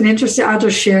here's an interesting, I'll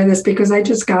just share this because I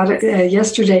just got it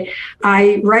yesterday.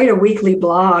 I write a weekly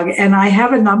blog, and I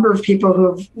have a number of people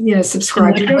who have,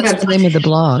 subscribed. What's the name of the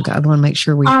blog? I want to make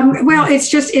sure we... well,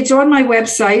 it's on my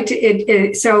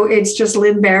website. So it's just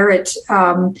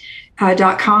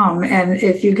lynnbarrett.com. And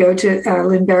if you go to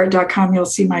lynnbarrett.com, you'll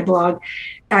see my blog.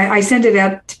 I send it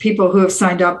out to people who have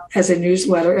signed up as a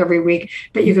newsletter every week,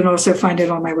 but you can also find it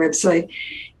on my website.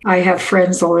 I have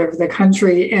friends all over the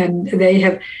country, and they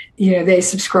have, they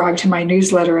subscribe to my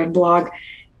newsletter and blog,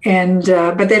 and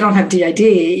but they don't have DID.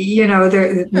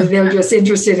 They're just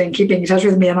interested in keeping in touch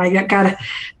with me. And I got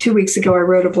 2 weeks ago, I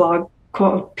wrote a blog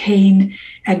called Pain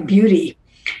and Beauty.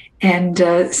 And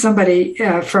somebody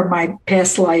from my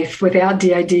past life without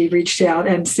DID reached out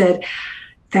and said,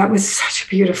 that was such a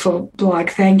beautiful blog.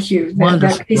 Thank you.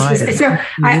 So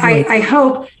I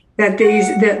hope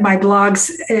that my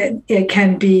blogs it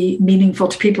can be meaningful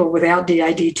to people without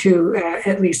DID too,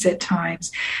 at least at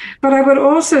times. But I would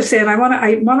also say, and I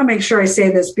want to make sure I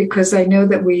say this because I know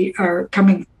that we are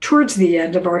coming towards the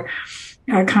end of our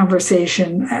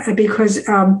conversation, because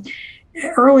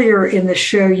earlier in the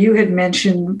show, you had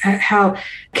mentioned how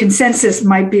consensus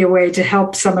might be a way to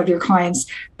help some of your clients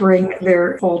bring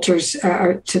their alters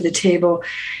to the table.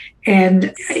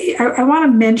 And I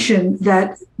want to mention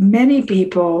that many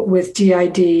people with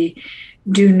DID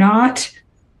do not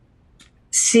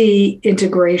see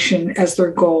integration as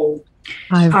their goal.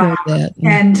 I've heard that.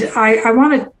 Yeah. And I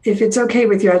want to, if it's okay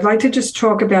with you, I'd like to just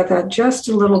talk about that just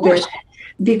a little bit,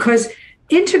 because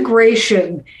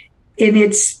integration in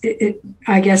its,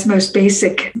 I guess, most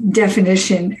basic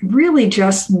definition really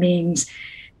just means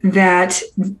that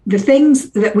the things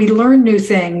that we learn new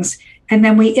things and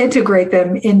then we integrate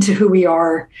them into who we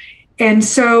are. And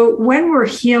so when we're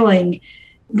healing,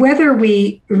 whether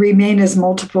we remain as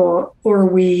multiple or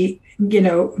we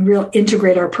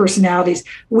integrate our personalities,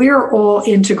 we're all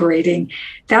integrating.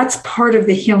 That's part of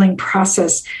the healing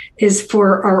process, is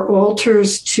for our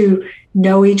alters to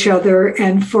know each other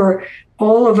and for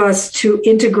all of us to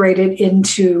integrate it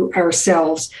into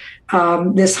ourselves,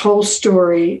 this whole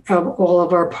story of all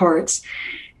of our parts.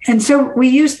 And so we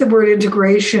use the word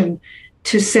integration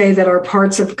to say that our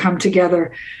parts have come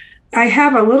together. I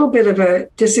have a little bit of a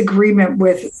disagreement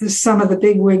with some of the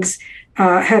bigwigs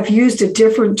have used a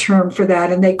different term for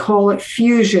that, and they call it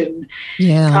fusion.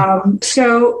 Yeah.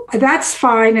 So that's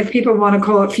fine if people want to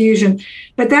call it fusion,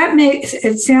 but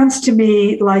it sounds to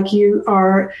me like you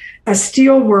are a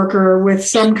steel worker with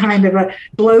some kind of a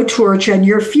blowtorch and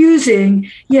you're fusing,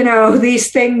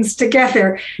 these things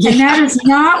together. Yeah. And that is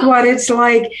not what it's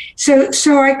like.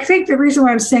 So I think the reason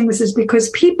why I'm saying this is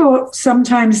because people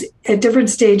sometimes at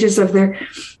different stages of their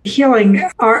healing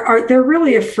they're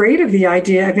really afraid of the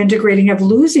idea of integrating, of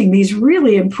losing these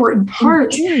really important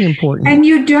parts. Very important. And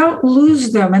you don't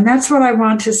lose them. And that's what I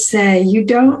want to say. You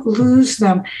don't lose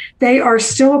them. They are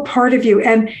still a part of you.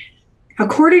 And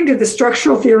according to the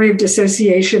structural theory of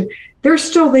dissociation, they're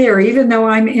still there, even though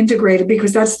I'm integrated,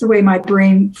 because that's the way my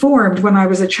brain formed when I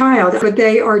was a child. But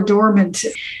they are dormant.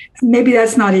 Maybe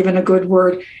that's not even a good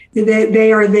word.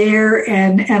 They are there,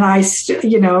 and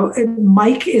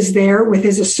Mike is there with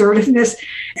his assertiveness,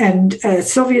 and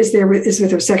Sylvia is there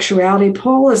with her sexuality.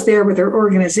 Paul is there with her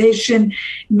organization.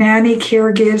 Manny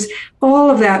caregives, all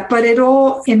of that. But it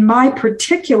all, in my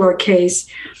particular case,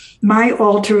 my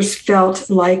alters felt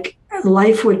like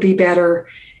life would be better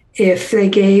if they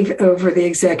gave over the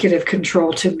executive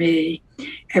control to me.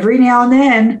 Every now and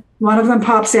then, one of them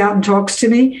pops out and talks to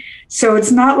me. So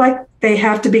it's not like they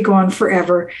have to be gone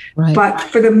forever. Right. But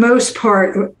for the most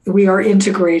part, we are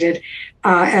integrated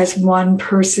as one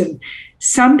person.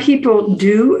 Some people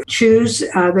do choose,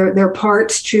 their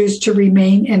parts choose to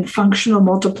remain in functional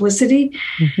multiplicity.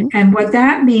 Mm-hmm. And what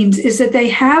that means is that they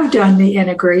have done the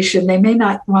integration. They may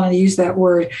not want to use that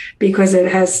word because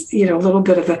it has, a little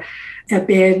bit of a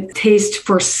bad taste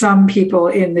for some people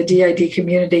in the DID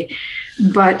community.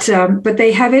 But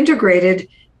they have integrated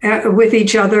with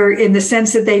each other in the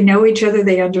sense that they know each other,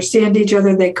 they understand each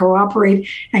other, they cooperate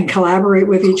and collaborate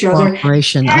with each other.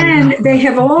 And they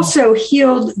have also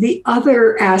healed the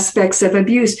other aspects of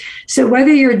abuse. So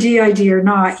whether you're DID or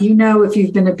not, if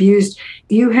you've been abused,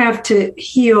 you have to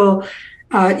heal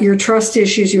your trust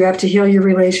issues, you have to heal your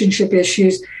relationship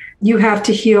issues, you have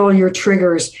to heal your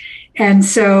triggers. And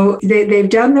so they've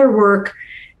done their work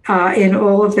in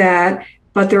all of that.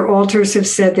 But their alters have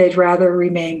said they'd rather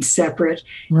remain separate.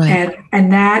 Right.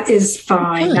 And that is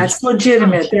fine. Good. That's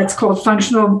legitimate. That's called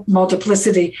functional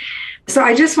multiplicity. So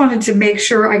I just wanted to make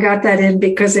sure I got that in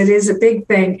because it is a big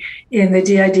thing in the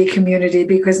DID community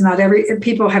because not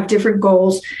people have different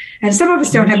goals. And some of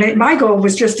us don't have it. My goal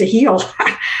was just to heal.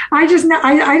 I didn't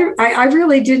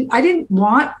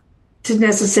want to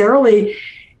necessarily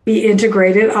be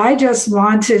integrated. I just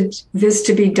wanted this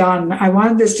to be done. I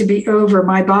wanted this to be over.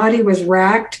 My body was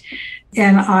racked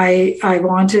and I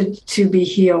wanted to be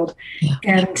healed. Yeah.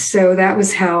 And so that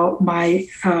was how my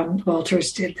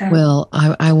alters did that. Well,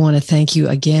 I want to thank you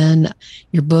again.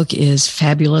 Your book is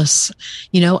fabulous.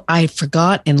 I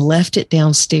forgot and left it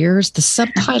downstairs. The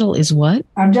subtitle is what?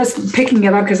 I'm just picking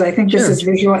it up because I think this is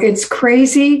visual. It's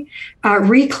Crazy,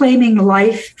 Reclaiming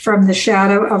Life from the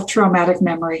Shadow of Traumatic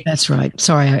Memory. That's right.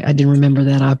 Sorry, I didn't remember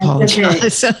that. I apologize. Okay.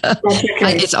 That's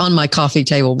okay. It's on my coffee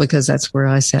table because that's where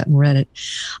I sat and read it.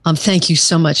 Thank you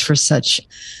so much for such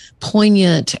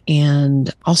poignant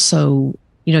and also,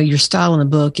 your style in the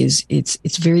book is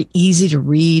it's very easy to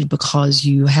read because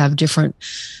you have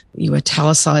you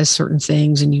italicize certain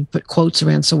things and you put quotes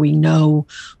around so we know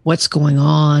what's going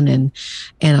on. And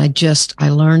I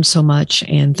learned so much,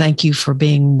 and thank you for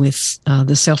being with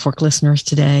the SelfWork listeners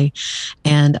today.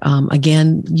 And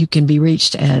again, you can be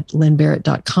reached at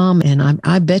lynnbarrett.com. And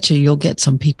I bet you'll get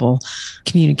some people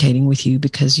communicating with you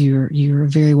because you're a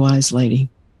very wise lady.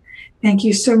 Thank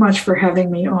you so much for having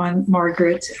me on,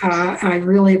 Margaret. I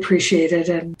really appreciate it.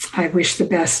 And I wish the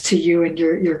best to you and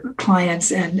your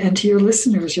clients and to your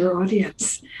listeners, your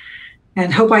audience.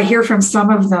 And hope I hear from some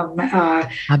of them. I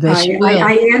bet you will.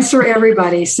 I answer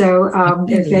everybody. So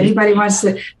if anybody wants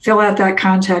to fill out that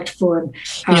contact form.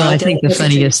 I think the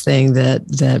funniest thing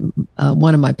that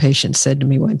one of my patients said to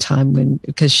me one time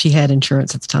because she had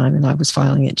insurance at the time and I was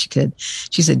filing it,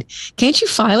 she said, "Can't you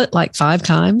file it like 5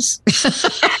 times?"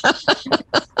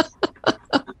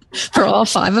 For all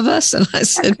 5 of us? And I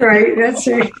said, That's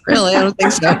right. Really? I don't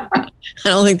think so. I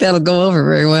don't think that'll go over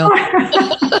very well.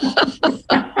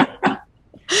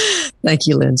 Thank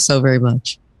you, Lynn, so very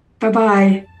much.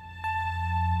 Bye-bye.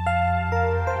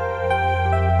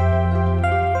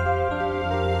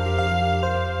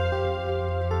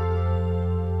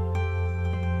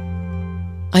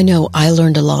 I I know I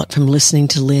learned a lot from listening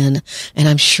to Lynn, and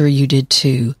I'm sure you did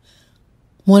too.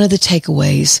 One of the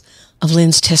takeaways of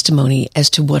Lynn's testimony as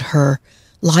to what her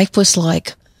life was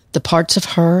like, the parts of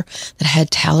her that had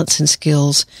talents and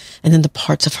skills, and then the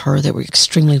parts of her that were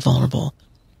extremely vulnerable.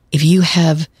 If you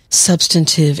have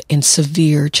substantive and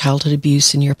severe childhood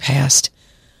abuse in your past,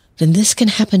 then this can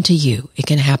happen to you. It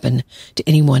can happen to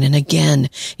anyone. And again,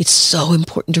 it's so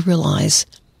important to realize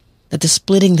that the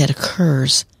splitting that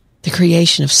occurs, the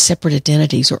creation of separate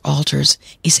identities or alters,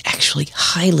 is actually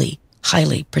highly,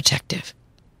 highly protective.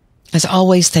 As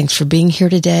always, thanks for being here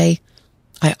today.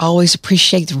 I always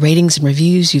appreciate the ratings and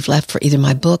reviews you've left for either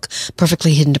my book,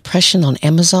 Perfectly Hidden Depression, on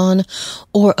Amazon,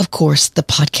 or, of course, the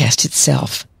podcast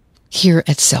itself here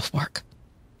at SelfWork.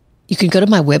 You can go to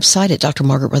my website at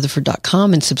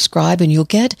drmargaretrutherford.com and subscribe, and you'll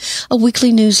get a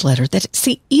weekly newsletter. That's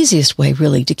the easiest way,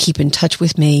 really, to keep in touch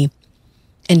with me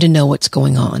and to know what's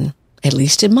going on, at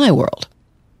least in my world.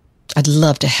 I'd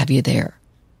love to have you there.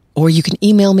 Or you can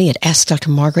email me at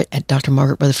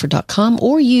askdrmargaret@drmargaretrutherford.com,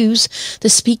 or use the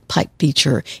SpeakPipe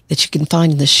feature that you can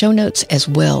find in the show notes as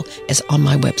well as on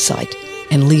my website,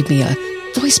 and leave me a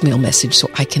voicemail message so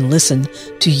I can listen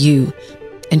to you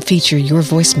and feature your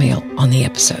voicemail on the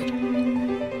episode.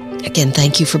 Again,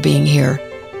 thank you for being here.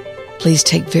 Please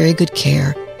take very good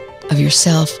care of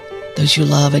yourself, those you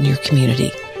love, and your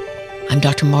community. I'm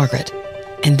Dr. Margaret,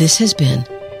 and this has been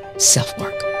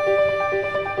SelfWork.